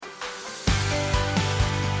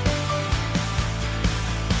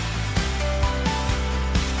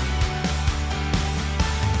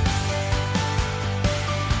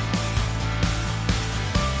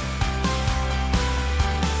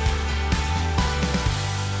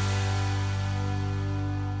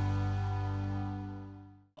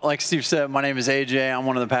Like Steve said, my name is AJ. I'm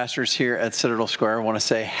one of the pastors here at Citadel Square. I want to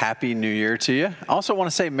say Happy New Year to you. I also want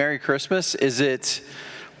to say Merry Christmas.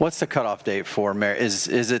 What's the cutoff date for Merry? Is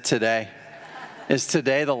it today? Is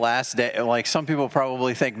today the last day? Like some people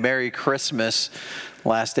probably think Merry Christmas.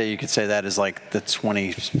 Last day you could say that is like the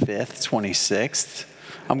 25th, 26th.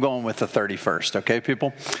 I'm going with the 31st, okay,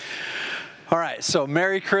 people? All right, so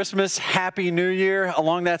Merry Christmas, Happy New Year.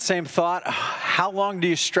 Along that same thought, how long do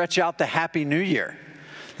you stretch out the Happy New Year?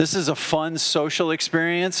 This is a fun social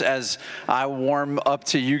experience as I warm up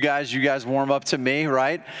to you guys warm up to me,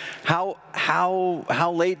 right? How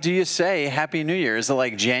late do you say Happy New Year? Is it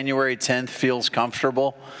like January 10th feels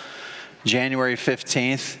comfortable? January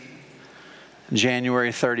 15th? January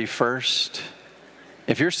 31st?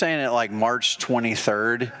 If you're saying it like March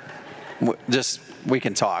 23rd, we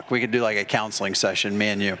can talk. We can do like a counseling session, me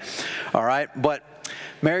and you. All right? But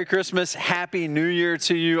Merry Christmas, Happy New Year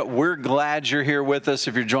to you. We're glad you're here with us.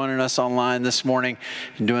 If you're joining us online this morning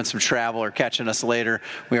and doing some travel or catching us later,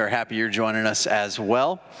 we are happy you're joining us as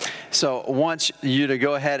well. So I want you to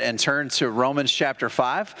go ahead and turn to Romans chapter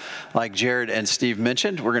 5. Like Jared and Steve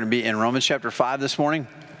mentioned, we're going to be in Romans chapter 5 this morning.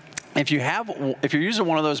 If you're using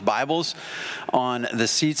one of those Bibles on the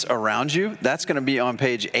seats around you, that's going to be on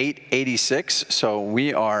page 886. So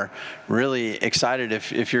we are really excited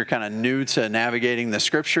if you're kind of new to navigating the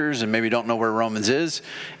scriptures and maybe don't know where Romans is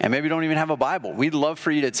and maybe don't even have a Bible. We'd love for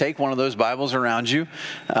you to take one of those Bibles around you,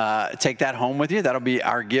 take that home with you. That'll be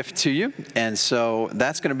our gift to you. And so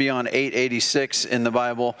that's going to be on 886 in the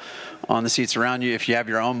Bible on the seats around you. If you have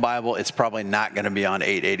your own Bible, it's probably not going to be on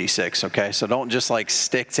 886, okay? So don't just like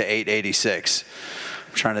stick to 886.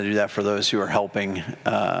 I'm trying to do that for those who are helping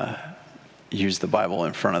use the Bible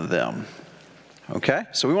in front of them. Okay,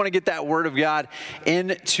 so we want to get that Word of God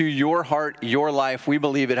into your heart, your life. We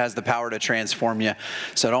believe it has the power to transform you.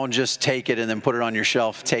 So don't just take it and then put it on your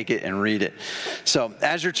shelf. Take it and read it. So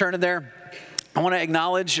as you're turning there, I want to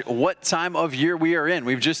acknowledge what time of year we are in.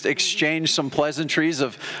 We've just exchanged some pleasantries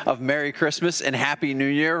of Merry Christmas and Happy New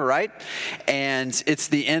Year, right? And it's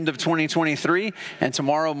the end of 2023, and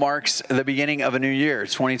tomorrow marks the beginning of a new year,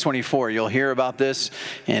 2024. You'll hear about this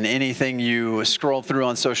in anything you scroll through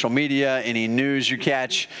on social media, any news you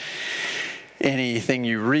catch, anything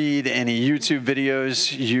you read, any YouTube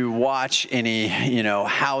videos you watch, any,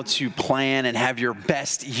 how to plan and have your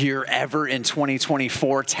best year ever in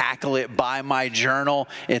 2024. Tackle it, buy my journal.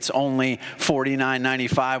 It's only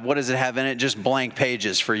 $49.95. What does it have in it? Just blank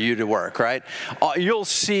pages for you to work, right? You'll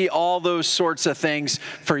see all those sorts of things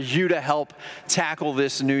for you to help tackle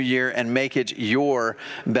this new year and make it your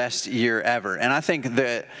best year ever. And I think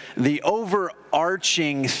the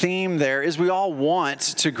overarching theme there is we all want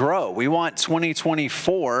to grow. We want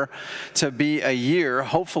 2024 to be a year,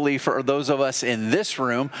 hopefully for those of us in this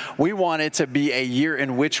room, we want it to be a year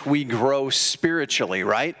in which we grow spiritually,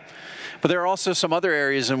 right? But there are also some other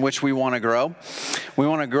areas in which we want to grow. We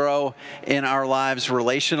want to grow in our lives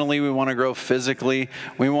relationally. We want to grow physically.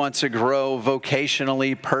 We want to grow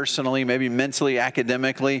vocationally, personally, maybe mentally,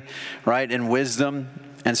 academically, right, in wisdom.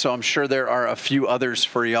 And so I'm sure there are a few others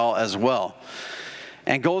for y'all as well.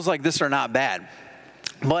 And goals like this are not bad.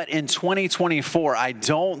 But in 2024, I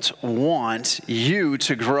don't want you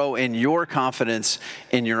to grow in your confidence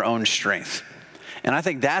in your own strength. And I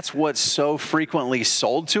think that's what's so frequently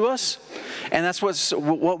sold to us. And that's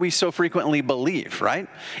what we so frequently believe, right?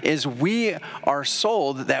 Is we are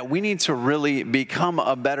sold that we need to really become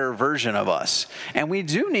a better version of us. And we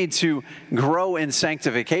do need to grow in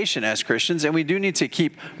sanctification as Christians. And we do need to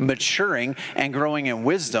keep maturing and growing in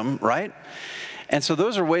wisdom, right? And so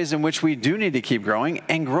those are ways in which we do need to keep growing,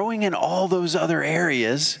 and growing in all those other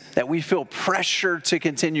areas that we feel pressure to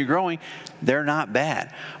continue growing, they're not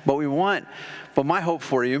bad. But my hope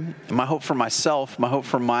for you, my hope for myself, my hope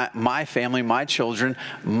for my family, my children,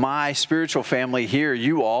 my spiritual family here,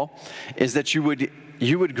 you all, is that you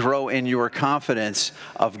would grow in your confidence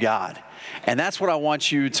of God. And that's what I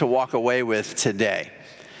want you to walk away with today.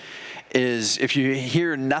 Is if you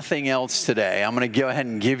hear nothing else today, I'm going to go ahead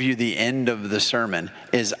and give you the end of the sermon,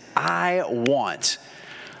 is I want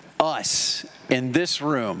us in this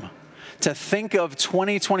room to think of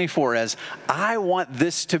 2024 as, I want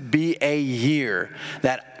this to be a year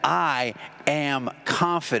that I am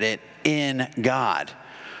confident in God.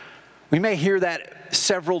 We may hear that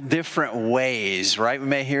several different ways, right? We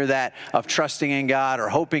may hear that of trusting in God or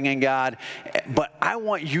hoping in God, but I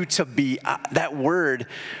want you to be, that word,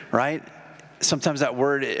 right? Sometimes that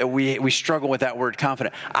word, we struggle with that word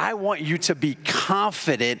confident. I want you to be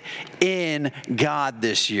confident in God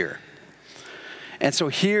this year. And so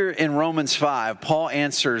here in Romans 5, Paul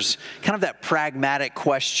answers kind of that pragmatic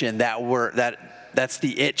question that That's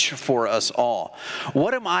the itch for us all.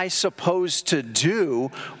 What am I supposed to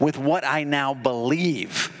do with what I now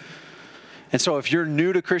believe? And so if you're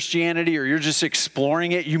new to Christianity or you're just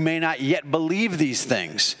exploring it, you may not yet believe these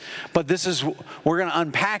things. But we're going to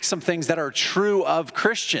unpack some things that are true of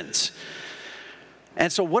Christians.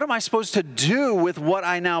 And so what am I supposed to do with what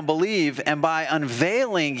I now believe? And by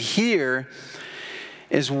unveiling here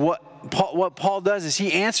is what Paul does is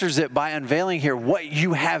he answers it by unveiling here what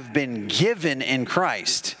you have been given in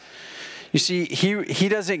Christ. You see, he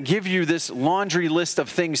doesn't give you this laundry list of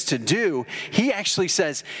things to do. He actually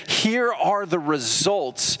says, here are the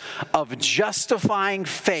results of justifying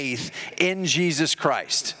faith in Jesus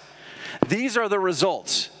Christ. These are the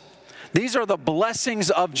results. These are the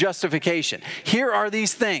blessings of justification. Here are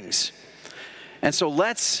these things. And so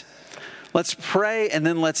let's pray, and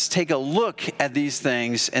then let's take a look at these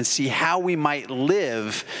things and see how we might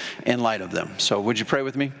live in light of them. So would you pray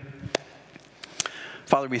with me?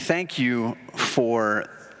 Father, we thank you for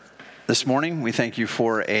this morning. We thank you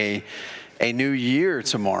for a new year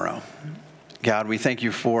tomorrow. God, we thank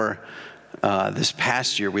you for this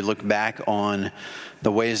past year. We look back on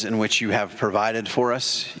the ways in which you have provided for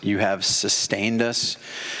us. You have sustained us.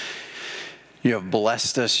 You have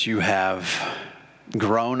blessed us. You have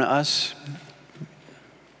grown us.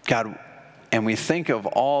 God, and we think of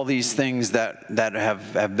all these things that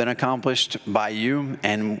have been accomplished by you,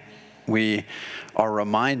 and we are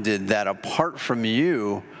reminded that apart from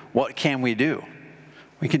you, what can we do?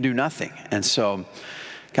 We can do nothing. And so,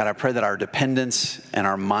 God, I pray that our dependence and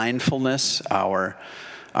our mindfulness, our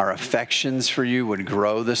affections for you would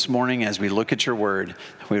grow this morning as we look at your word.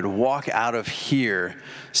 We would walk out of here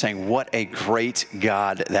saying, what a great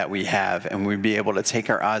God that we have. And we'd be able to take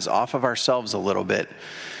our eyes off of ourselves a little bit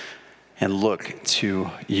and look to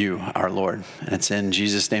you, our Lord. And it's in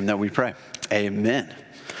Jesus' name that we pray. Amen.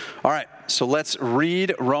 All right, so let's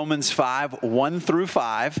read Romans 5, 1 through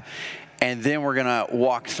 5, and then we're going to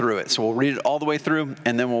walk through it. So we'll read it all the way through,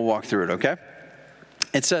 and then we'll walk through it, okay?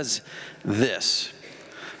 It says this: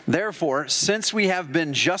 Therefore, since we have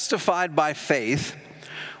been justified by faith,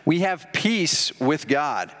 we have peace with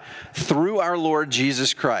God through our Lord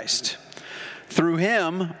Jesus Christ. Through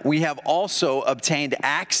him, we have also obtained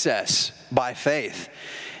access by faith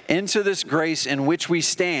into this grace in which we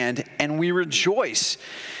stand, and we rejoice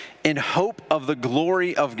in hope of the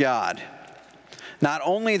glory of God. Not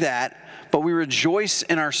only that, but we rejoice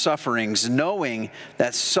in our sufferings, knowing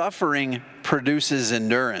that suffering produces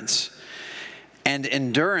endurance. And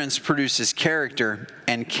endurance produces character,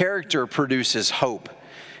 and character produces hope.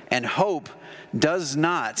 And hope does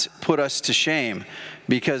not put us to shame,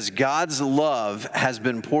 because God's love has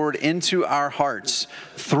been poured into our hearts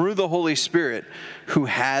through the Holy Spirit who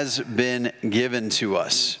has been given to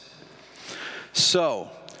us.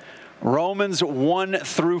 So, Romans 1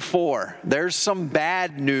 through 4. There's some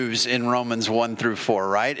bad news in Romans 1 through 4,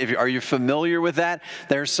 right? Are you familiar with that?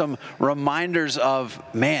 There's some reminders of,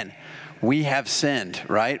 man, we have sinned,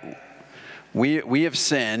 right? We have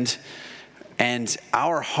sinned, and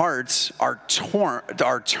our hearts are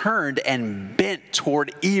turned and bent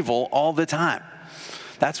toward evil all the time.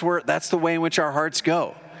 That's the way in which our hearts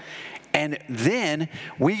go. And then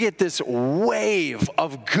we get this wave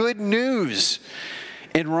of good news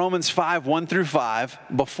in Romans 5, 1 through 5,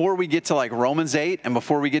 before we get to like Romans 8, and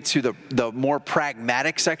before we get to the more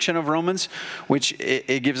pragmatic section of Romans, which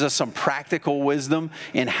it gives us some practical wisdom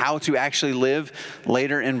in how to actually live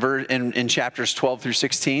later in chapters 12 through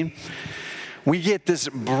 16, we get this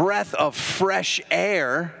breath of fresh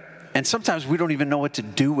air, and sometimes we don't even know what to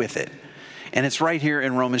do with it. And it's right here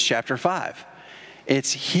in Romans chapter 5.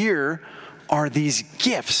 It's here are these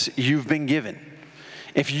gifts you've been given.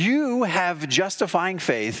 If you have justifying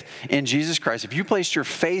faith in Jesus Christ, if you placed your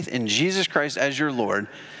faith in Jesus Christ as your Lord,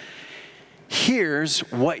 here's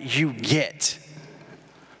what you get.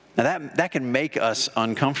 Now that can make us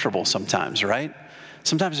uncomfortable sometimes, right?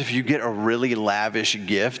 Sometimes if you get a really lavish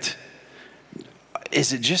gift,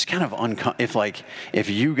 is it just kind of if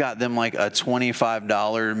you got them like a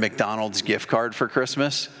 $25 McDonald's gift card for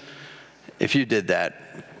Christmas? If you did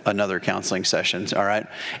that, another counseling session, all right?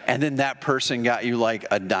 And then that person got you like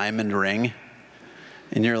a diamond ring,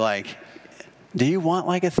 and you're like, do you want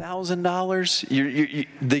like $1,000?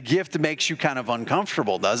 The gift makes you kind of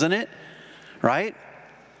uncomfortable, doesn't it? Right?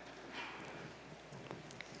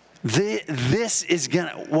 This is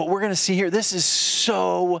what we're gonna see here, this is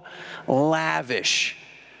so lavish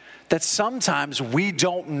that sometimes we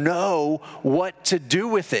don't know what to do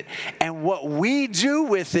with it. And what we do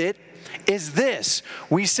with it is this.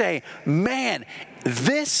 We say, man,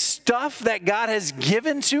 this stuff that God has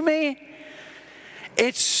given to me,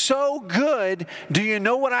 It's so good. Do you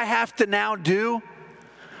know what I have to now do?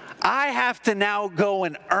 I have to now go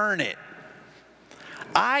and earn it.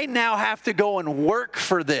 I now have to go and work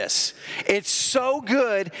for this. It's so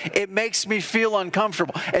good, it makes me feel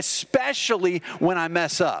uncomfortable, especially when I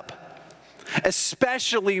mess up.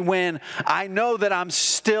 Especially when I know that I'm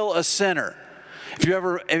still a sinner.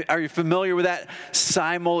 Are you familiar with that?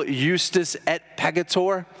 Simul justus et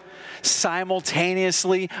peccator?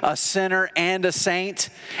 Simultaneously a sinner and a saint.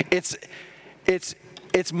 It's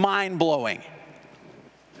mind-blowing.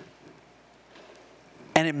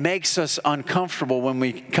 And it makes us uncomfortable when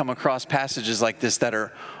we come across passages like this that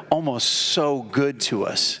are almost so good to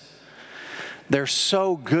us. They're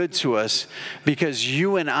so good to us because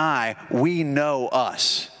you and I, we know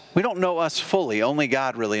us. We don't know us fully. Only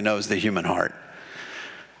God really knows the human heart.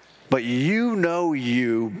 But you know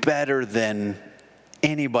you better than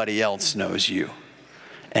anybody else knows you.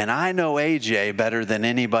 And I know AJ better than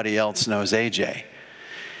anybody else knows AJ.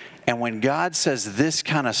 And when God says this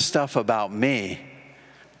kind of stuff about me,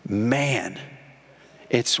 man,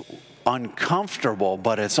 it's uncomfortable,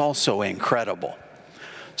 but it's also incredible.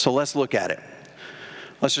 So let's look at it.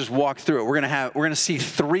 Let's just walk through it. We're going to see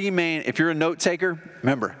three main. If you're a note taker,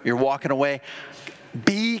 remember, you're walking away.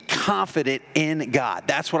 Be confident in God.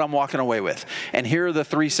 That's what I'm walking away with. And here are the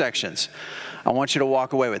three sections. I want you to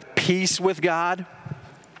walk away with peace with God,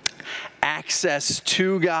 access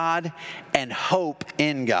to God, and hope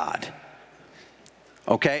in God.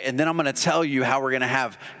 Okay, and then I'm going to tell you how we're going to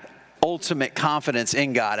have ultimate confidence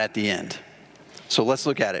in God at the end. So let's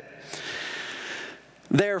look at it.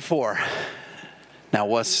 Therefore, now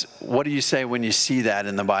what do you say when you see that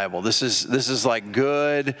in the Bible? This is like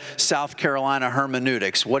good South Carolina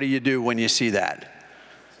hermeneutics. What do you do when you see that?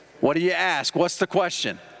 What do you ask? What's the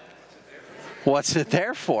question? What's it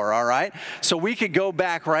there for, all right? So we could go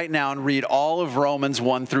back right now and read all of Romans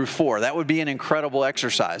 1 through 4. That would be an incredible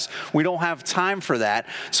exercise. We don't have time for that.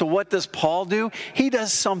 So what does Paul do? He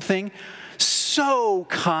does something so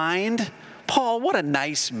kind. Paul, what a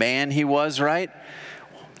nice man he was, right?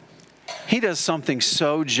 He does something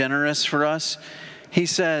so generous for us. He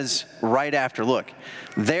says right after, look,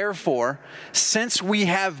 therefore, since we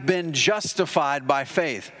have been justified by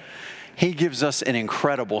faith, he gives us an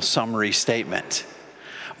incredible summary statement.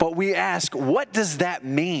 But we ask, what does that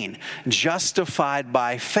mean? Justified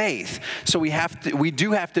by faith. So we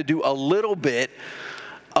do have to do a little bit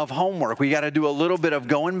of homework. We got to do a little bit of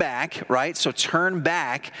going back, right? So turn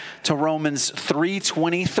back to Romans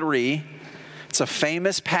 3:23. It's a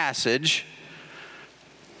famous passage.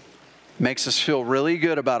 Makes us feel really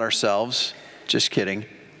good about ourselves. Just kidding.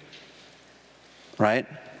 Right?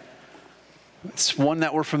 It's one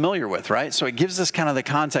that we're familiar with, right? So it gives us kind of the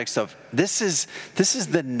context of this is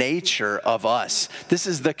the nature of us. This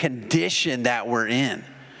is the condition that we're in.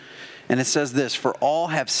 And it says this, for all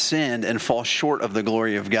have sinned and fall short of the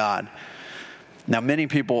glory of God. Now, many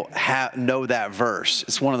people know that verse.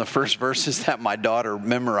 It's one of the first verses that my daughter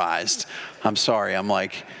memorized. I'm sorry, I'm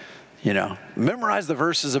like, memorize the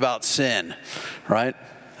verses about sin, right?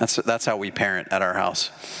 That's how we parent at our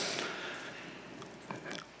house.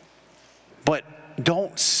 But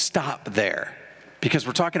don't stop there, because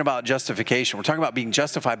we're talking about justification. We're talking about being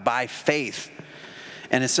justified by faith.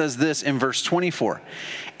 And it says this in verse 24,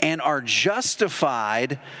 and are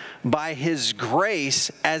justified by his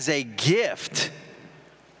grace as a gift.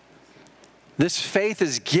 This faith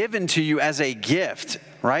is given to you as a gift,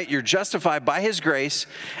 right? You're justified by his grace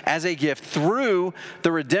as a gift through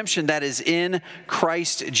the redemption that is in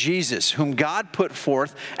Christ Jesus, whom God put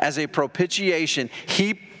forth as a propitiation.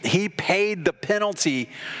 He paid the penalty.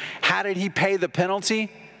 How did he pay the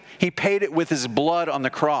penalty? He paid it with his blood on the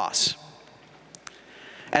cross.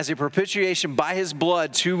 As a propitiation by his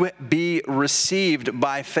blood to be received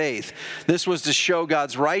by faith. This was to show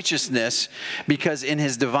God's righteousness, because in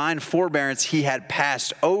his divine forbearance he had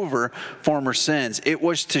passed over former sins. It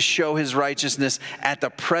was to show his righteousness at the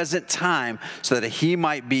present time so that he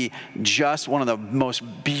might be just. One of the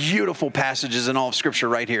most beautiful passages in all of Scripture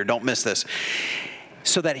right here. Don't miss this.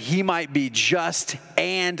 So that he might be just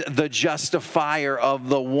and the justifier of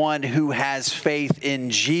the one who has faith in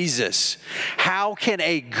Jesus. How can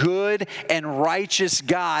a good and righteous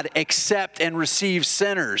God accept and receive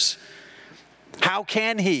sinners? How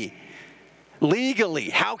can he? Legally,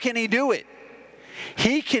 how can he do it?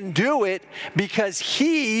 He can do it because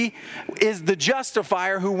he is the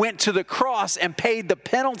justifier who went to the cross and paid the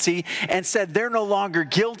penalty and said they're no longer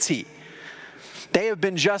guilty. They have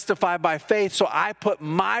been justified by faith, so I put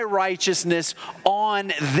my righteousness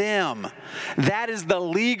on them. That is the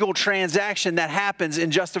legal transaction that happens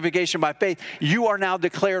in justification by faith. You are now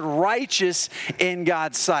declared righteous in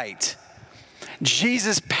God's sight.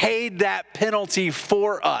 Jesus paid that penalty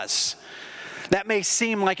for us. That may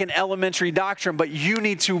seem like an elementary doctrine, but you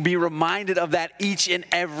need to be reminded of that each and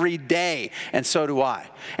every day, and so do I.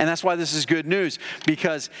 And that's why this is good news,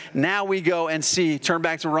 because now we go and see, turn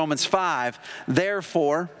back to Romans 5,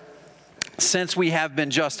 therefore, since we have been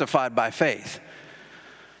justified by faith,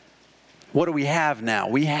 what do we have now?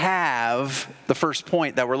 We have the first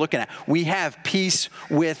point that we're looking at. We have peace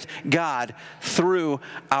with God through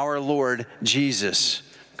our Lord Jesus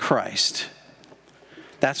Christ.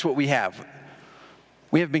 That's what we have.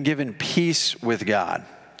 We have been given peace with God.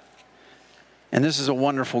 And this is a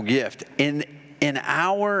wonderful gift. In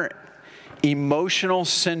our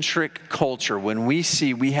emotional-centric culture, when we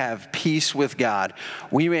see we have peace with God,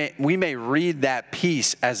 we may read that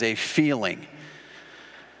peace as a feeling.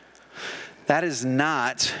 That is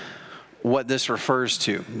not what this refers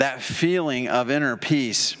to. That feeling of inner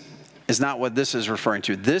peace is not what this is referring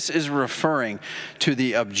to. This is referring to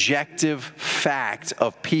the objective fact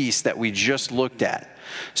of peace that we just looked at.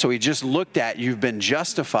 So we just looked at, you've been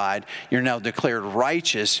justified, you're now declared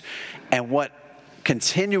righteous. And what,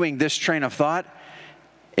 continuing this train of thought,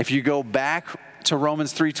 if you go back to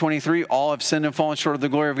Romans 3:23, all have sinned and fallen short of the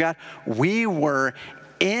glory of God. We were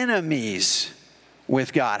enemies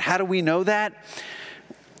with God. How do we know that?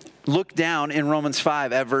 Look down in Romans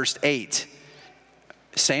 5 at verse 8.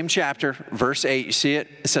 Same chapter, verse 8, you see it?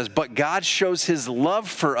 It says, but God shows his love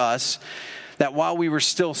for us, that while we were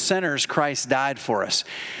still sinners, Christ died for us.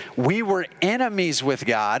 We were enemies with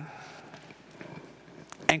God,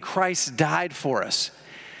 and Christ died for us.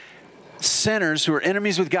 Sinners who are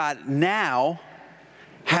enemies with God now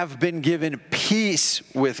have been given peace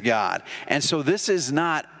with God. And so this is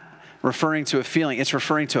not referring to a feeling, it's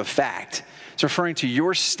referring to a fact. It's referring to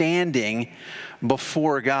your standing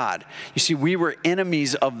before God. You see, we were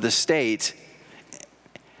enemies of the state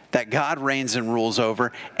that God reigns and rules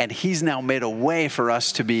over, and he's now made a way for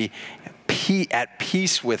us to be at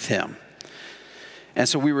peace with him. And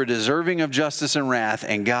so we were deserving of justice and wrath,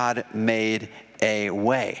 and God made a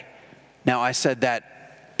way. Now, I said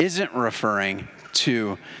that isn't referring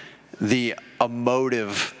to the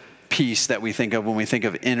emotive peace that we think of when we think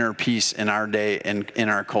of inner peace in our day and in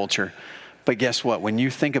our culture. But guess what? When you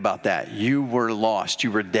think about that, you were lost.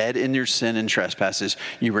 You were dead in your sin and trespasses.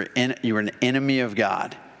 You were an enemy of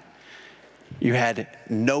God. You had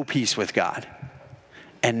no peace with God.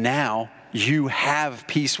 And now you have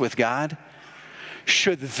peace with God.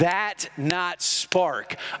 Should that not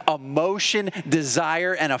spark emotion,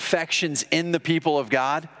 desire, and affections in the people of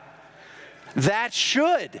God? That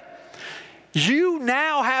should. You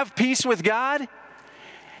now have peace with God.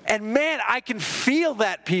 And man, I can feel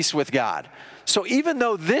that peace with God. So even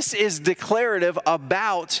though this is declarative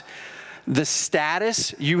about the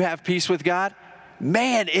status, you have peace with God,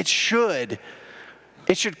 man, it should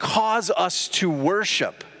cause us to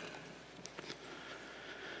worship.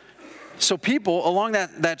 So people, along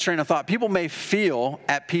that train of thought, people may feel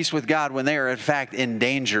at peace with God when they are in fact in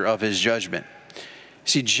danger of his judgment.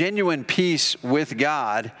 See, genuine peace with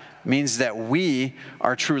God means that we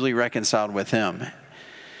are truly reconciled with him.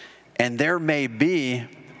 And there may be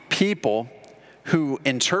people who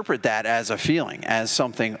interpret that as a feeling, as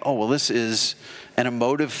something, oh, well, this is an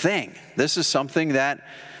emotive thing. This is something that,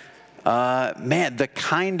 man, the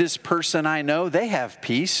kindest person I know, they have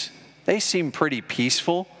peace. They seem pretty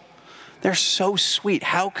peaceful. They're so sweet.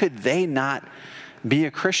 How could they not be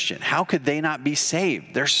a Christian? How could they not be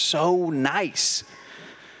saved? They're so nice.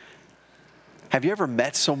 Have you ever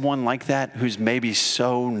met someone like that who's maybe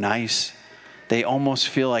so nice? They almost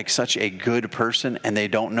feel like such a good person and they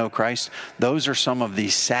don't know Christ. Those are some of the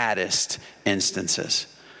saddest instances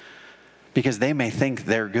because they may think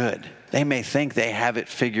they're good. They may think they have it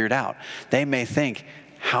figured out. They may think,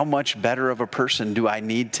 how much better of a person do I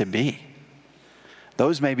need to be?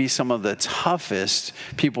 Those may be some of the toughest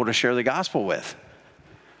people to share the gospel with.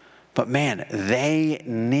 But man, they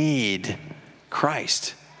need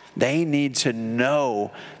Christ. They need to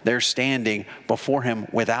know they're standing before him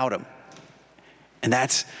without him. And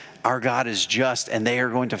that's, our God is just, and they are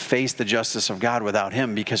going to face the justice of God without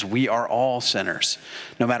him because we are all sinners.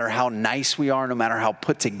 No matter how nice we are, no matter how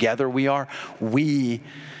put together we are, we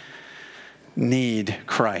need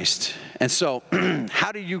Christ. And so,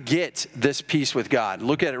 how do you get this peace with God?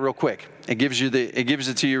 Look at it real quick. It gives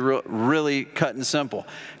it to you really cut and simple.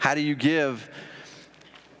 How do you get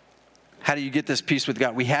this peace with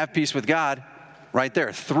God? We have peace with God right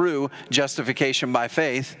there, through justification by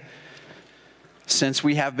faith. Since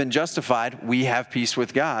we have been justified, we have peace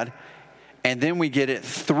with God. And then we get it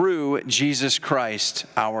through Jesus Christ,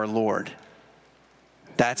 our Lord.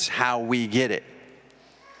 That's how we get it.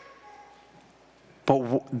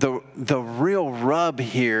 But the real rub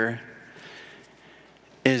here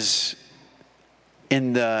is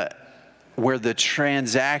in where the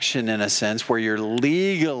transaction, in a sense, where you're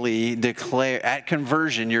legally declared, at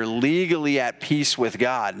conversion, you're legally at peace with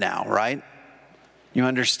God now, right? You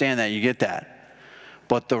understand that, you get that.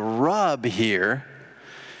 But the rub here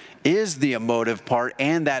is the emotive part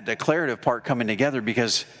and that declarative part coming together,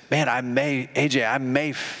 because, man, I may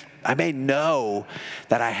know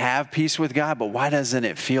that I have peace with God, but why doesn't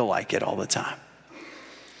it feel like it all the time?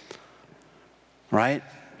 Right?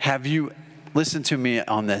 Listen to me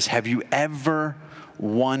on this. Have you ever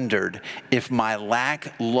wondered if my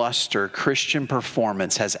lackluster Christian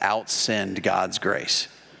performance has outsinned God's grace?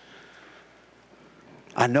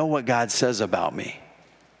 I know what God says about me.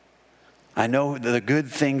 I know the good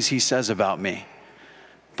things he says about me.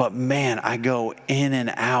 But man, I go in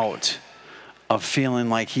and out of feeling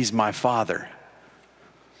like he's my father.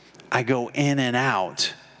 I go in and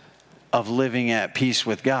out of living at peace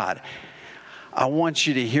with God. I want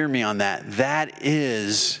you to hear me on that. That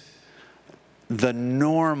is the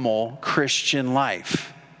normal Christian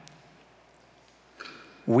life.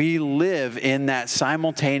 We live in that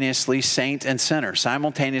simultaneously saint and sinner,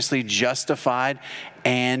 simultaneously justified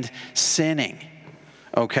and sinning.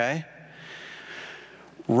 Okay?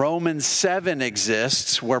 Romans 7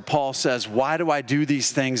 exists where Paul says, why do I do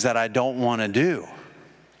these things that I don't want to do?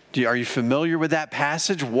 Are you familiar with that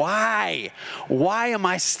passage? Why? Why am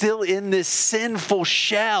I still in this sinful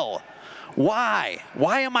shell? Why?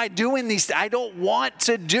 Why am I doing these? I don't want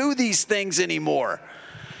to do these things anymore.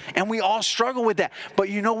 And we all struggle with that. But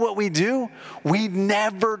you know what we do? We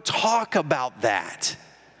never talk about that.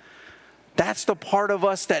 That's the part of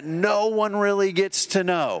us that no one really gets to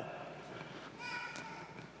know.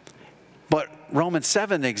 But Romans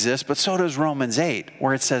 7 exists, but so does Romans 8,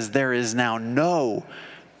 where it says there is now no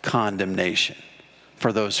condemnation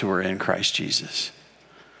for those who are in Christ Jesus.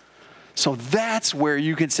 So that's where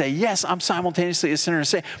you can say, yes, I'm simultaneously a sinner and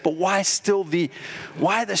saved, but why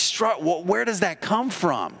the struggle? Where does that come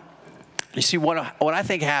from? You see, what I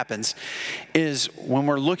think happens is when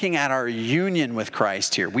we're looking at our union with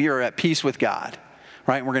Christ here, we are at peace with God,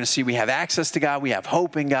 right? And we're going to see we have access to God, we have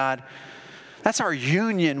hope in God. That's our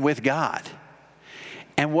union with God.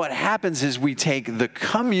 And what happens is we take the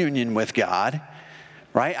communion with God,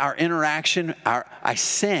 right? Our interaction, I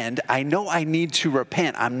sinned. I know I need to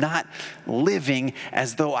repent. I'm not living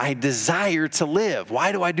as though I desire to live.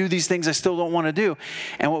 Why do I do these things I still don't want to do?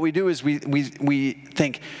 And what we do is we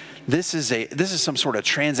think this is some sort of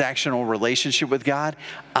transactional relationship with God.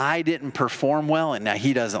 I didn't perform well, and now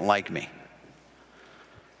he doesn't like me.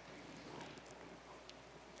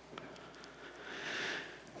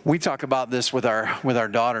 We talk about this with our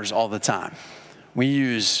daughters all the time. We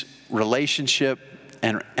use relationship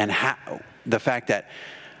and the fact that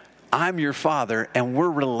I'm your father and we're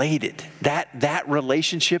related. That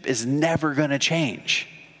relationship is never going to change.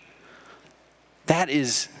 That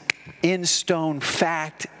is in stone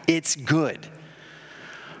fact. It's good.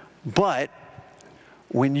 But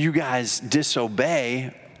when you guys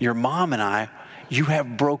disobey your mom and I, you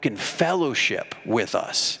have broken fellowship with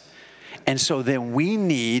us. And so then we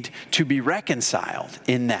need to be reconciled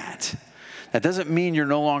in that. That doesn't mean you're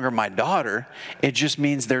no longer my daughter. It just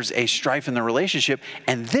means there's a strife in the relationship.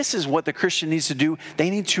 And this is what the Christian needs to do.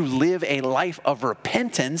 They need to live a life of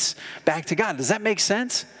repentance back to God. Does that make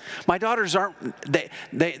sense? My daughters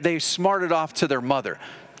they smarted off to their mother.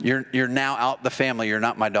 You're now out the family. You're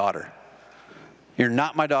not my daughter. You're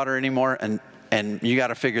not my daughter anymore, and you got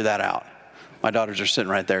to figure that out. My daughters are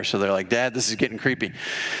sitting right there, so they're like, Dad, this is getting creepy.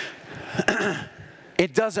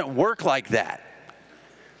 It doesn't work like that.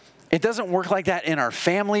 It doesn't work like that in our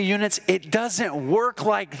family units. It doesn't work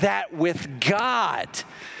like that with God.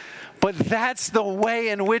 But that's the way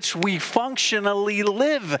in which we functionally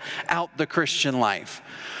live out the Christian life.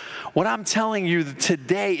 What I'm telling you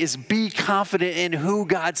today is be confident in who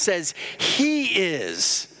God says He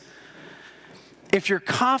is. If you're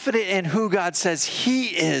confident in who God says He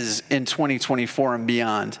is in 2024 and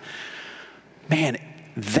beyond, man,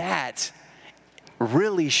 that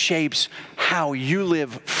really shapes how you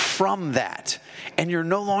live from that. And you're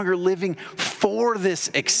no longer living for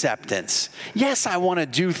this acceptance. Yes, I want to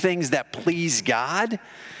do things that please God.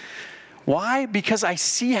 Why? Because I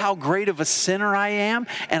see how great of a sinner I am,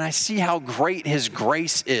 and I see how great His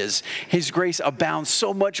grace is. His grace abounds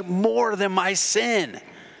so much more than my sin.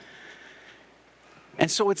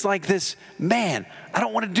 And so it's like this, man, I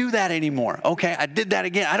don't want to do that anymore. Okay, I did that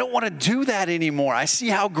again. I don't want to do that anymore. I see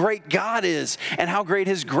how great God is and how great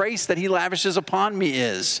his grace that he lavishes upon me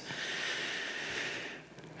is.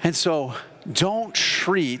 And so don't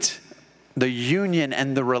treat the union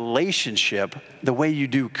and the relationship the way you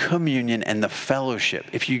do communion and the fellowship.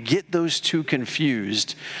 If you get those two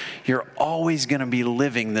confused, you're always going to be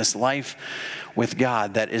living this life with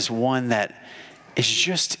God that is one that is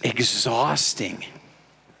just exhausting.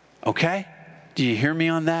 Okay? Do you hear me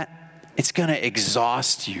on that? It's going to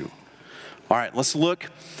exhaust you. All right, let's look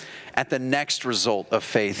at the next result of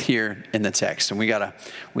faith here in the text, and we gotta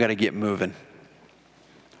get moving.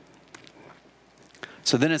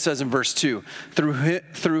 So then it says in verse 2,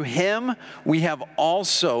 through him we have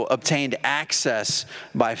also obtained access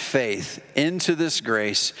by faith into this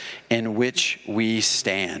grace in which we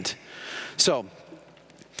stand. So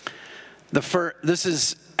this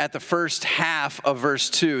is at the first half of verse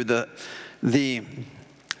 2, the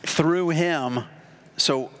through him,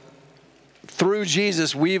 so through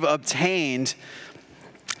Jesus we've obtained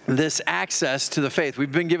this access to the faith.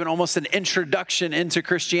 We've been given almost an introduction into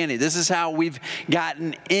Christianity. This is how we've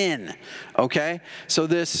gotten in, okay? So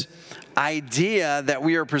this idea that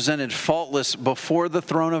we are presented faultless before the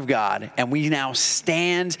throne of God and we now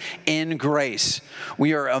stand in grace.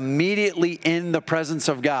 We are immediately in the presence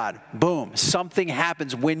of God. Boom. Something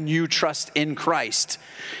happens when you trust in Christ.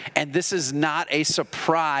 And this is not a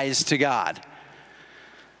surprise to God.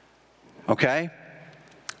 Okay?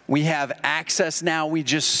 We have access now. We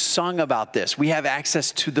just sung about this. We have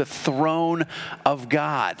access to the throne of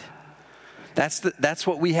God. That's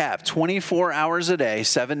what we have. 24 hours a day,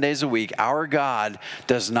 7 days a week. Our God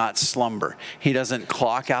does not slumber. He doesn't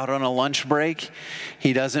clock out on a lunch break.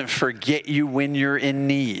 He doesn't forget you when you're in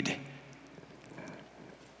need.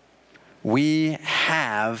 We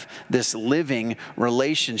have this living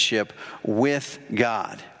relationship with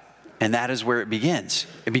God. And that is where it begins.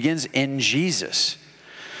 It begins in Jesus.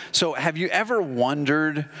 So have you ever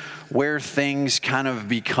wondered where things kind of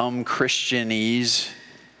become Christianese?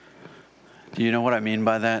 Do you know what I mean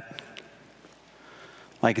by that?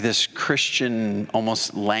 Like this Christian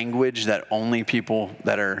almost language that only people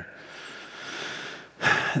that are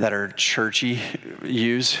churchy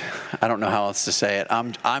use. I don't know how else to say it.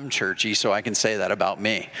 I'm churchy, so I can say that about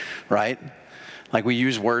me, right? Like we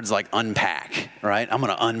use words like unpack, right? I'm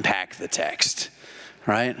going to unpack the text,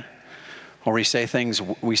 right? Or we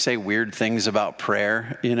say weird things about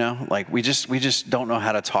prayer, you know? Like we just don't know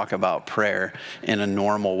how to talk about prayer in a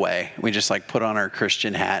normal way. We just like put on our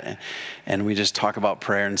Christian hat and we just talk about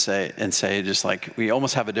prayer and say just like, we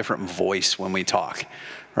almost have a different voice when we talk,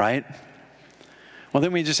 right? Well,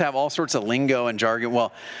 then we just have all sorts of lingo and jargon.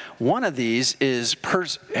 Well, one of these is,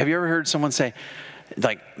 have you ever heard someone say,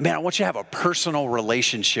 like, man, I want you to have a personal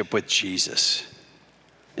relationship with Jesus?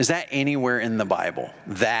 Is that anywhere in the Bible,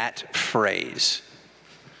 that phrase?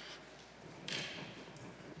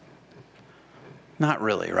 Not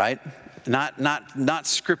really, right? Not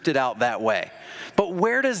scripted out that way. But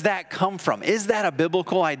where does that come from? Is that a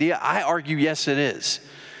biblical idea? I argue, yes, it is.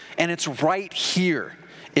 And it's right here.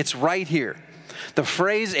 It's right here. The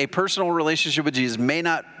phrase, a personal relationship with Jesus, may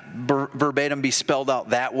not verbatim be spelled out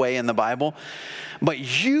that way in the Bible, but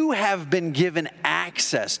you have been given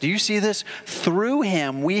access. Do you see this? Through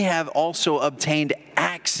him, we have also obtained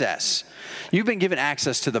access. You've been given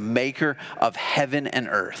access to the maker of heaven and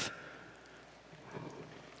earth.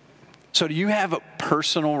 So do you have a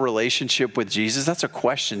personal relationship with Jesus? That's a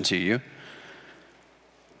question to you.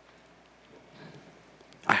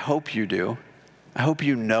 I hope you do. I hope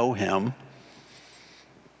you know him.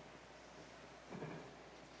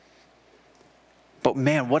 But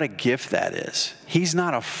man, what a gift that is. He's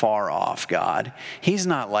not a far off God. He's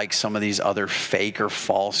not like some of these other fake or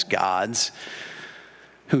false gods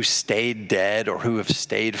who stayed dead or who have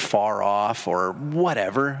stayed far off or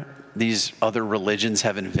whatever these other religions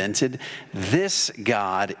have invented. This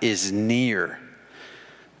God is near.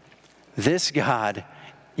 This God,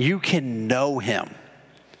 you can know him.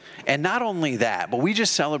 And not only that, but we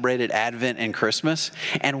just celebrated Advent and Christmas,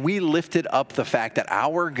 and we lifted up the fact that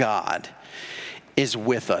our God is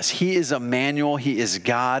with us. He is Emmanuel. He is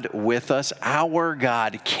God with us. Our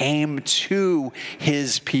God came to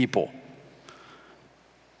his people.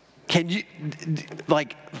 Can you,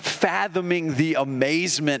 like, fathoming the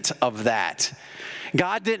amazement of that?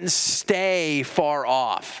 God didn't stay far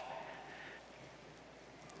off.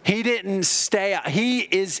 He didn't stay. He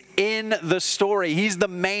is in the story. He's the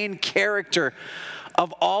main character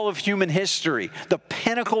of all of human history. The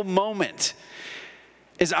pinnacle moment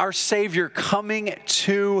is our Savior coming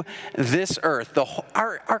to this earth.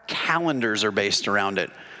 Our calendars are based around it,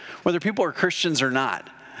 whether people are Christians or not.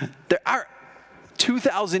 There are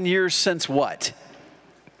 2,000 years since what?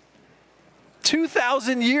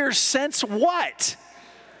 2,000 years since what?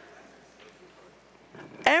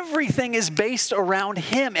 Everything is based around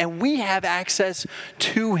him, and we have access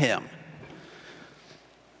to him.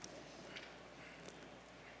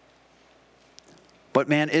 But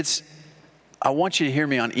man, I want you to hear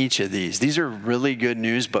me on each of these. These are really good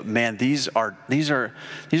news, but man, these are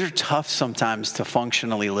tough sometimes to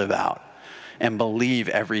functionally live out and believe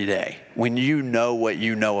every day when you know what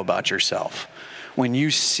you know about yourself. When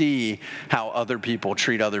you see how other people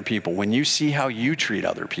treat other people, when you see how you treat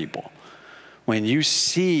other people, when you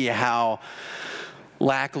see how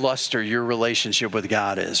lackluster your relationship with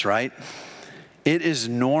God is, right? It is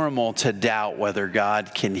normal to doubt whether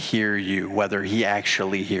God can hear you, whether he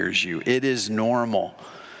actually hears you. It is normal,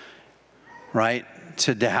 right,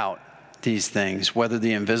 to doubt these things, whether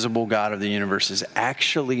the invisible God of the universe is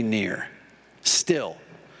actually near, still,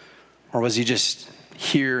 or was he just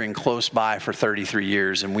here and close by for 33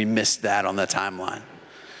 years and we missed that on the timeline.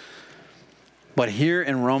 But here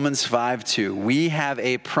in Romans 5:2, we have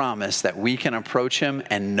a promise that we can approach him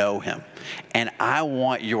and know him. And I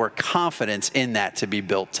want your confidence in that to be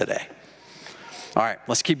built today. All right,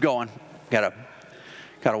 let's keep going. Got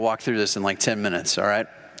to walk through this in like 10 minutes, all right?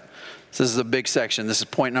 So this is a big section. This is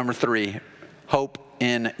point number 3, hope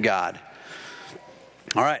in God.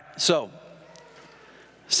 All right, so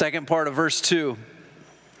second part of verse 2.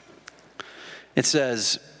 It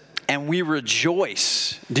says, and we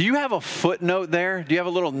rejoice. Do you have a footnote there? Do you have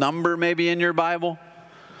a little number maybe in your Bible?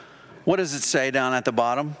 What does it say down at the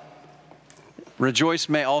bottom? Rejoice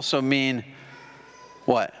may also mean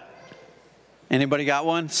what? Anybody got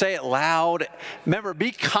one? Say it loud. Remember,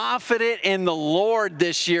 be confident in the Lord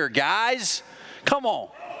this year, guys. Come on.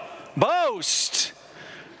 Boast.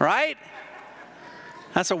 Right?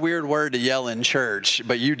 That's a weird word to yell in church,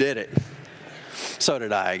 but you did it. So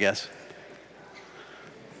did I guess.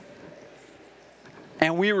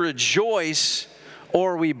 And we rejoice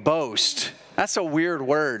or we boast. That's a weird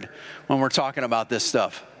word when we're talking about this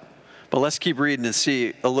stuff. But let's keep reading and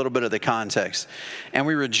see a little bit of the context. And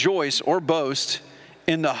we rejoice or boast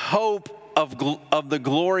in the hope of the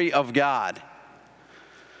glory of God.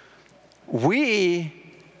 We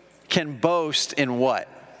can boast in what?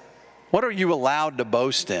 What are you allowed to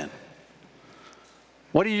boast in?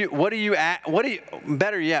 Better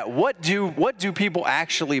yet, what do people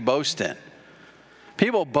actually boast in?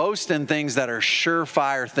 People boast in things that are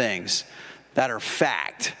surefire things, that are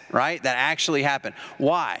fact, right? That actually happen.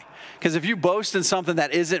 Why? Because if you boast in something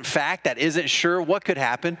that isn't fact, that isn't sure, what could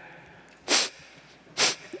happen?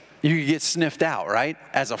 You could get sniffed out, right?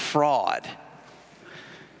 As a fraud.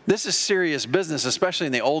 This is serious business, especially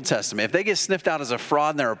in the Old Testament. If they get sniffed out as a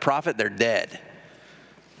fraud and they're a prophet, they're dead.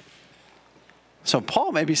 So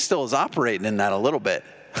Paul maybe still is operating in that a little bit,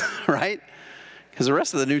 right? Because the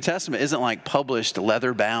rest of the New Testament isn't like published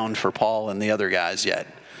leather bound for Paul and the other guys yet.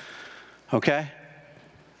 Okay?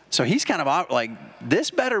 So he's kind of like,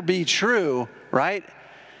 this better be true, right?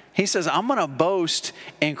 He says, I'm going to boast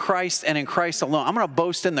in Christ and in Christ alone. I'm going to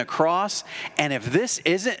boast in the cross. And if this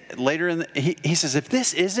isn't, he says, if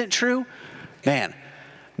this isn't true, man,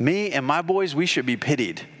 me and my boys, we should be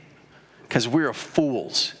pitied because we're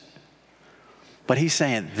fools. But he's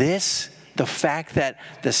saying the fact that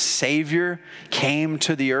the Savior came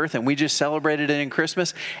to the earth, and we just celebrated it in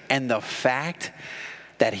Christmas, and the fact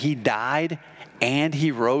that he died and he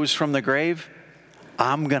rose from the grave,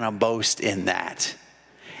 I'm going to boast in that.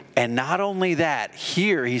 And not only that,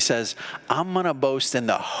 here he says, I'm going to boast in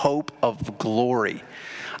the hope of glory.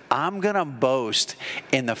 I'm going to boast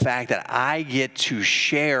in the fact that I get to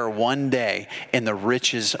share one day in the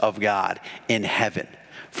riches of God in heaven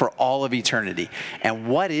for all of eternity. And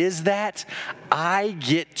what is that? I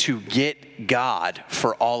get to get God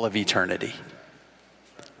for all of eternity.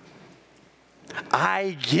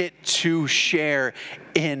 I get to share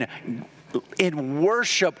in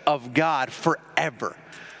worship of God forever.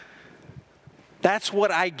 That's what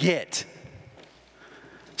I get.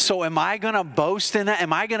 So am I going to boast in that?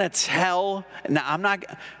 Am I going to tell? Now, I'm not.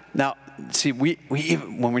 Now, see, we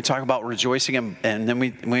when we talk about rejoicing and then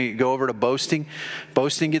we go over to boasting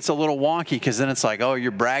gets a little wonky because then it's like, oh,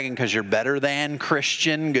 you're bragging because you're better than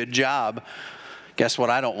Christian. Good job. Guess what?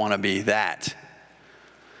 I don't want to be that.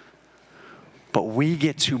 But we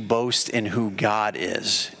get to boast in who God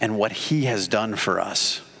is and what he has done for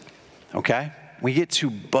us. Okay? We get to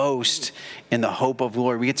boast in the hope of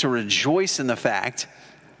glory. We get to rejoice in the fact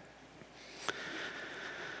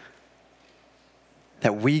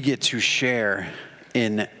that we get to share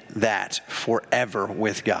in that forever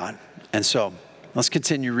with God. And so let's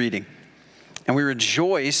continue reading. And we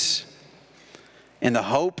rejoice in the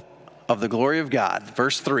hope of the glory of God.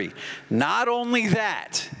 Verse 3. Not only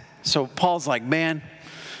that, so Paul's like, man,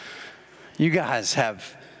 you guys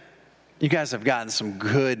have gotten some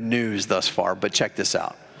good news thus far, but check this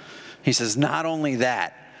out. He says, not only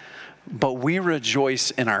that, but we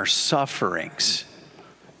rejoice in our sufferings.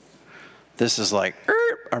 This is like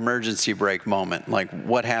emergency brake moment. Like,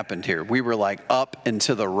 what happened here? We were like up and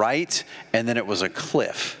to the right, and then it was a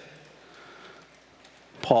cliff.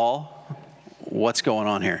 Paul, what's going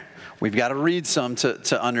on here? We've got to read some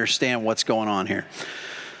to understand what's going on here.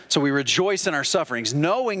 So we rejoice in our sufferings,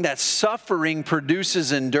 knowing that suffering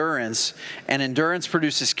produces endurance, and endurance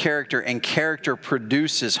produces character, and character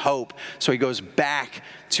produces hope. So he goes back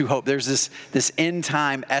to hope. There's this end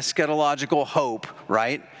time eschatological hope,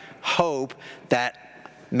 right? Hope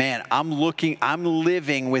that, man, I'm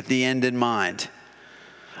living with the end in mind.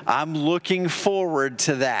 I'm looking forward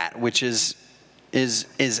to that, which is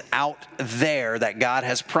out there, that God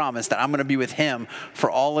has promised that I'm going to be with him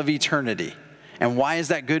for all of eternity. And why is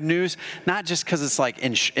that good news? Not just because it's like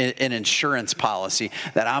an insurance policy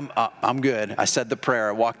that I'm good. I said the prayer.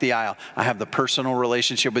 I walked the aisle. I have the personal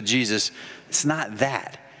relationship with Jesus. It's not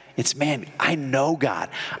that. It's, man, I know God.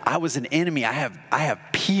 I was an enemy. I have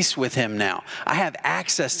peace with him now. I have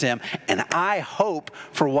access to him, and I hope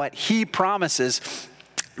for what he promises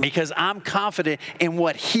because I'm confident in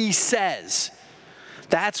what he says.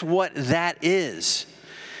 That's what that is.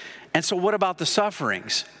 And so what about the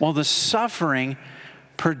sufferings? Well, the suffering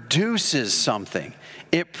produces something.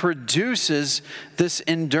 It produces this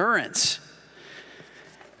endurance.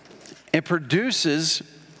 It produces,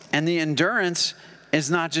 and the endurance is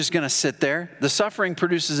not just going to sit there. The suffering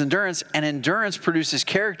produces endurance, and endurance produces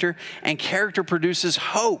character, and character produces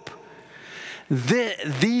hope.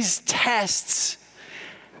 These tests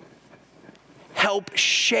help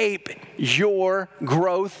shape your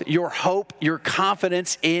growth, your hope, your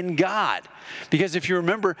confidence in God. Because if you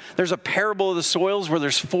remember, there's a parable of the soils where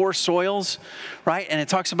there's 4 soils, right? And it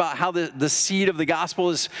talks about how the seed of the gospel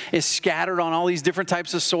is scattered on all these different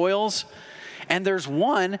types of soils. And there's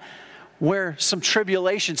one where some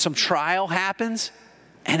tribulation, some trial happens,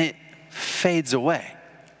 and it fades away.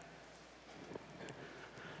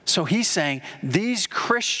 So he's saying these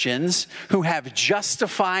Christians who have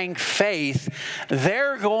justifying faith,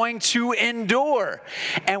 they're going to endure.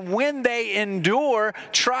 And when they endure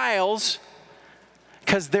trials,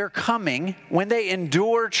 because they're coming, when they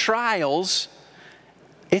endure trials,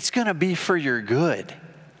 it's going to be for your good.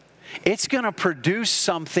 It's going to produce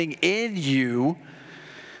something in you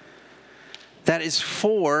that is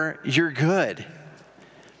for your good.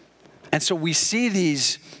 And so we see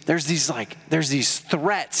there's these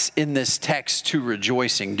threats in this text to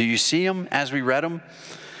rejoicing. Do you see them as we read them?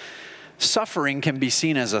 Suffering can be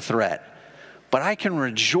seen as a threat, but I can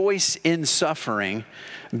rejoice in suffering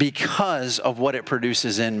because of what it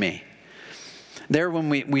produces in me. There, when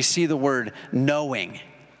we see the word knowing,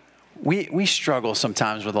 we struggle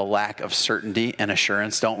sometimes with a lack of certainty and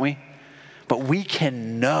assurance, don't we? But we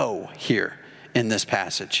can know here in this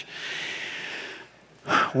passage.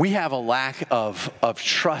 We have a lack of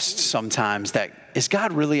trust sometimes that, is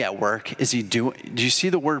God really at work? Is he doing? Do you see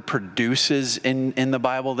the word produces in the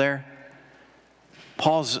Bible there?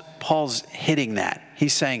 Paul's hitting that.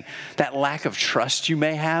 He's saying that lack of trust you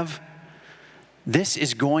may have, this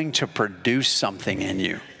is going to produce something in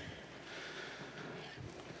you.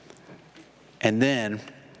 And then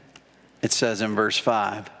it says in verse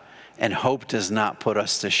 5, and hope does not put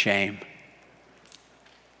us to shame.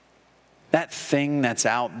 That thing that's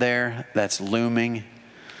out there, that's looming,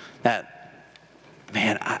 that,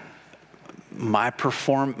 man, my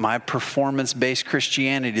performance-based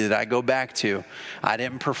Christianity that I go back to, I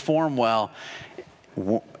didn't perform well.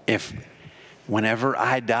 Whenever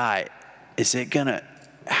I die,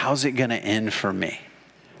 how's it gonna end for me?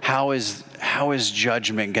 How is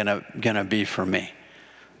judgment gonna be for me?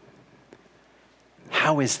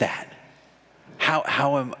 How is that?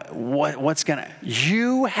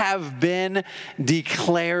 You have been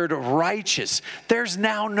declared righteous. There's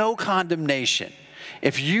now no condemnation.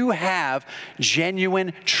 If you have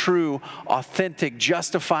genuine, true, authentic,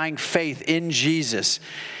 justifying faith in Jesus,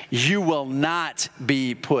 you will not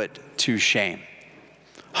be put to shame.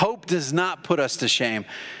 Hope does not put us to shame.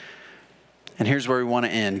 And here's where we want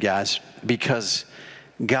to end, guys, because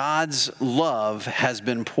God's love has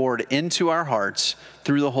been poured into our hearts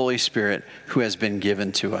through the Holy Spirit who has been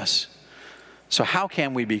given to us. So how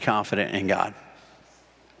can we be confident in God?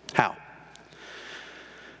 How?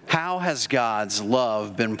 How has God's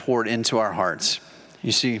love been poured into our hearts?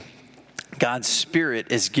 You see, God's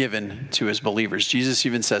Spirit is given to his believers. Jesus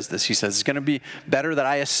even says this. He says, it's going to be better that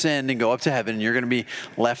I ascend and go up to heaven, and you're going to be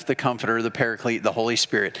left the Comforter, the Paraclete, the Holy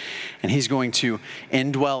Spirit. And he's going to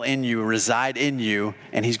indwell in you, reside in you,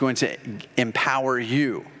 and he's going to empower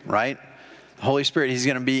you, right? The Holy Spirit, it's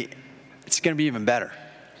going to be even better.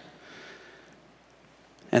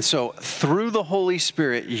 And so through the Holy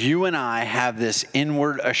Spirit, you and I have this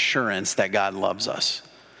inward assurance that God loves us.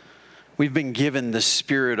 We've been given the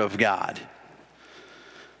Spirit of God.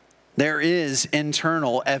 There is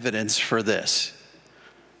internal evidence for this.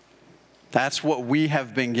 That's what we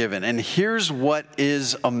have been given. And here's what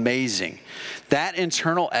is amazing. That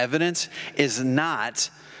internal evidence is not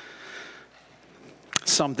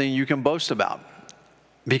something you can boast about.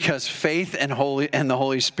 Because faith and the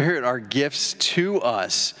Holy Spirit are gifts to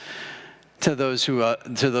us, to those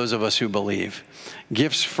of us who believe.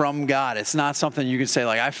 Gifts from God. It's not something you can say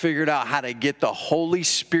like, I figured out how to get the Holy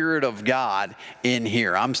Spirit of God in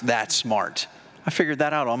here. I'm that smart. I figured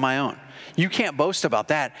that out on my own. You can't boast about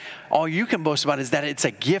that. All you can boast about is that it's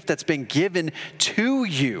a gift that's been given to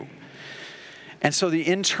you. And so the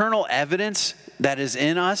internal evidence that is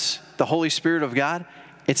in us, the Holy Spirit of God,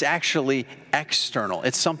 it's actually external.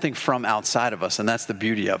 It's something from outside of us, and that's the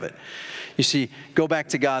beauty of it. You see, go back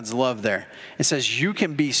to God's love there. It says you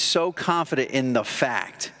can be so confident in the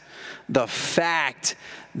fact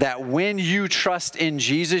that when you trust in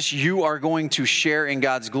Jesus, you are going to share in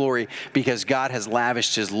God's glory because God has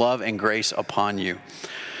lavished his love and grace upon you.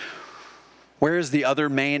 Where is the other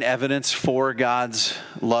main evidence for God's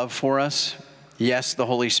love for us? Yes, the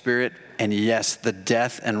Holy Spirit, and yes, the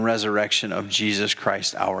death and resurrection of Jesus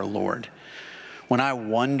Christ our Lord. When I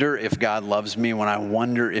wonder if God loves me, when I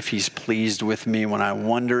wonder if he's pleased with me, when I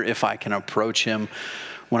wonder if I can approach him,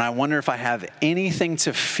 when I wonder if I have anything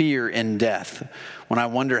to fear in death, when I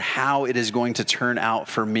wonder how it is going to turn out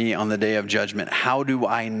for me on the day of judgment, how do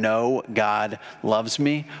I know God loves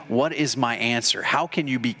me? What is my answer? How can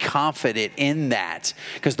you be confident in that?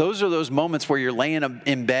 Because those are those moments where you're laying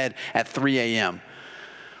in bed at 3 a.m.,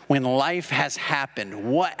 when life has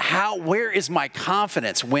happened. Where is my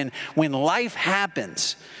confidence? When life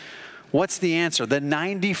happens, what's the answer? The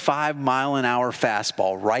 95-mile-an-hour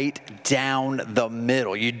fastball right down the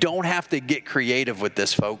middle. You don't have to get creative with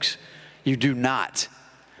this, folks. You do not.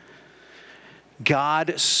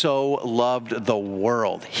 God so loved the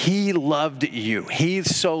world. He loved you. He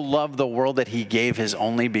so loved the world that he gave his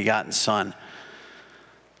only begotten Son.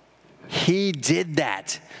 He did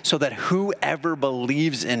that so that whoever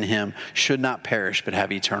believes in him should not perish but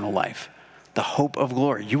have eternal life. The hope of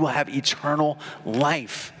glory. You will have eternal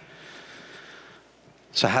life.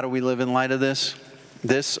 So how do we live in light of this?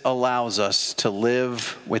 This allows us to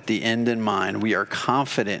live with the end in mind. We are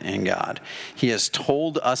confident in God. He has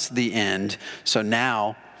told us the end. So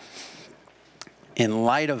now, in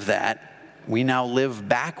light of that, we now live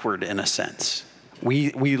backward in a sense.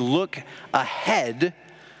 We look ahead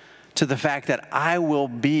to the fact that I will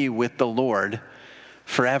be with the Lord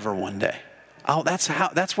forever one day. Oh,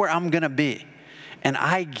 that's where I'm going to be. And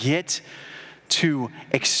I get to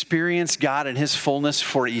experience God in his fullness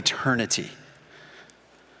for eternity.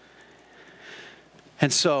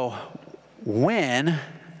 And so when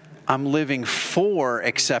I'm living for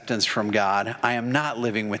acceptance from God, I am not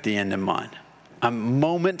living with the end in mind. I'm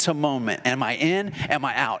moment to moment. Am I in? Am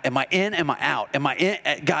I out? Am I in? Am I out? Am I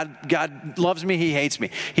in? God loves me. He hates me.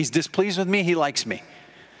 He's displeased with me. He likes me.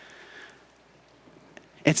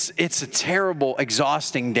 It's a terrible,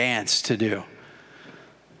 exhausting dance to do.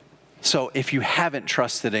 So if you haven't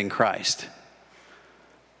trusted in Christ,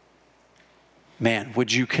 man,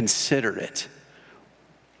 would you consider it?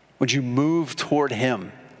 Would you move toward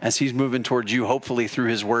him as he's moving toward you, hopefully through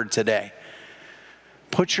his word today?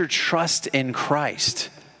 Put your trust in Christ.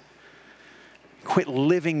 Quit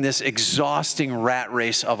living this exhausting rat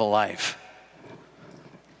race of a life.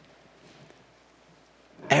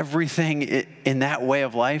 Everything in that way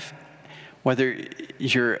of life, whether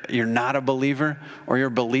you're not a believer or you're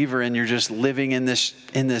a believer and you're just living in this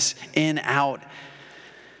in out,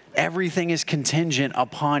 everything is contingent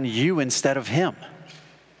upon you instead of him.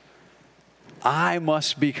 I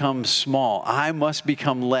must become small. I must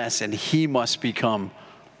become less, and he must become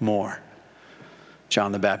more.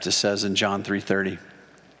 John the Baptist says in John 3:30.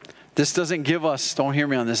 This doesn't give us, don't hear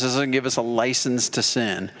me on this, doesn't give us a license to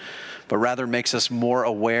sin, but rather makes us more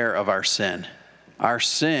aware of our sin. Our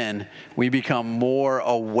sin, we become more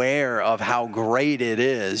aware of how great it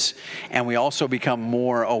is, and we also become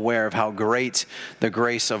more aware of how great the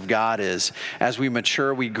grace of God is. As we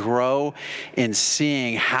mature, we grow in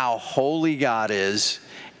seeing how holy God is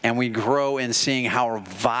And we grow in seeing how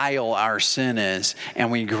vile our sin is. And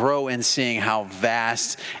we grow in seeing how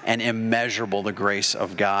vast and immeasurable the grace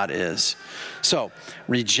of God is. So,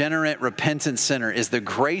 regenerate, repentant sinner, is the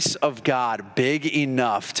grace of God big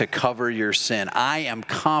enough to cover your sin? I am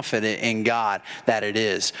confident in God that it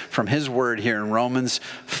is. From his word here in Romans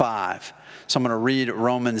 5. So I'm going to read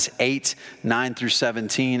Romans 8, 9 through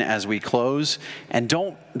 17 as we close. And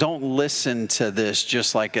don't listen to this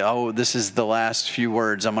just like, oh, this is the last few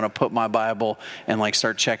words. I'm going to put my Bible and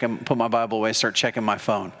put my Bible away, start checking my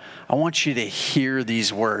phone. I want you to hear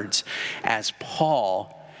these words as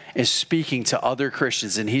Paul is speaking to other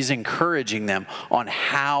Christians, and he's encouraging them on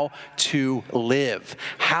how to live,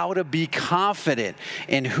 how to be confident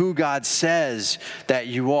in who God says that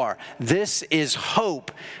you are. This is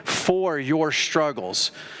hope for your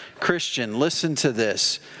struggles. Christian, listen to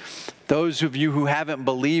this. Those of you who haven't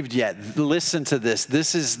believed yet, listen to this.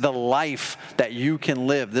 This is the life that you can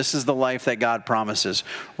live. This is the life that God promises.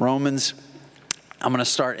 Romans, I'm going to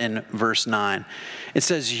start in verse 9. It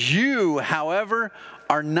says, you, however,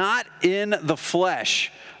 are not in the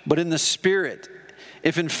flesh, but in the Spirit,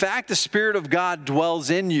 if in fact the Spirit of God dwells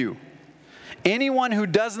in you. Anyone who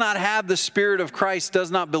does not have the Spirit of Christ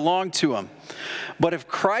does not belong to him. But if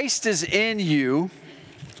Christ is in you,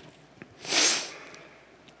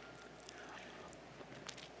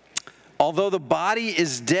 although the body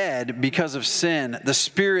is dead because of sin, the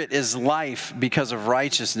Spirit is life because of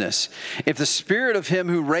righteousness. If the Spirit of him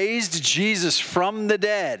who raised Jesus from the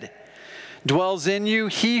dead dwells in you,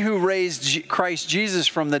 he who raised Christ Jesus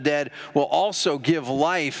from the dead will also give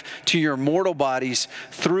life to your mortal bodies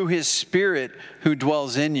through his Spirit who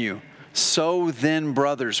dwells in you. So then,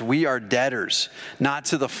 brothers, we are debtors, not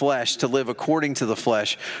to the flesh, to live according to the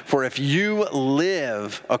flesh. For if you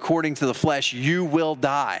live according to the flesh, you will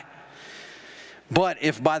die. But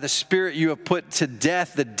if by the Spirit you have put to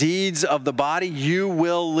death the deeds of the body, you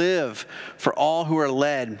will live. For all who are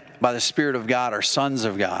led by the Spirit of God are sons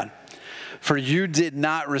of God. For you did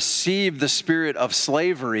not receive the spirit of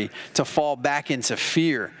slavery to fall back into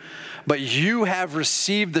fear, but you have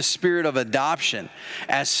received the spirit of adoption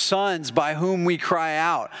as sons, by whom we cry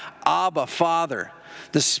out, Abba, Father.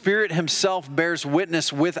 The Spirit himself bears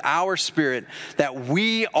witness with our spirit that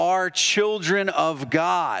we are children of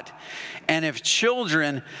God. And if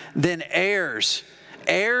children, then heirs.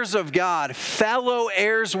 Heirs of God, fellow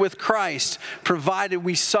heirs with Christ, provided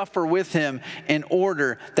we suffer with him in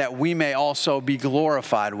order that we may also be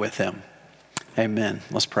glorified with him. Amen.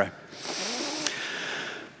 Let's pray.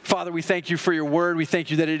 Father, we thank you for your word. We thank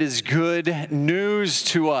you that it is good news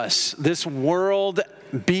to us. This world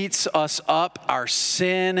beats us up, our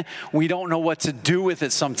sin. We don't know what to do with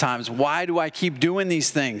it sometimes. Why do I keep doing these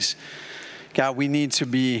things? God, we need to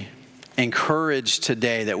be encouraged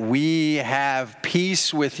today that we have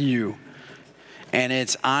peace with you, and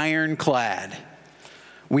it's ironclad.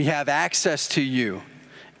 We have access to you,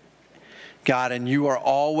 God, and you are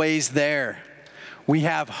always there. We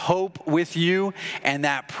have hope with you, and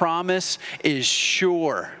that promise is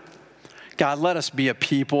sure. God, let us be a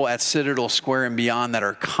people at Citadel Square and beyond that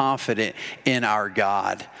are confident in our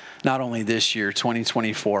God, not only this year,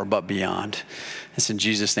 2024, but beyond. It's in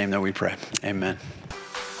Jesus' name that we pray. Amen.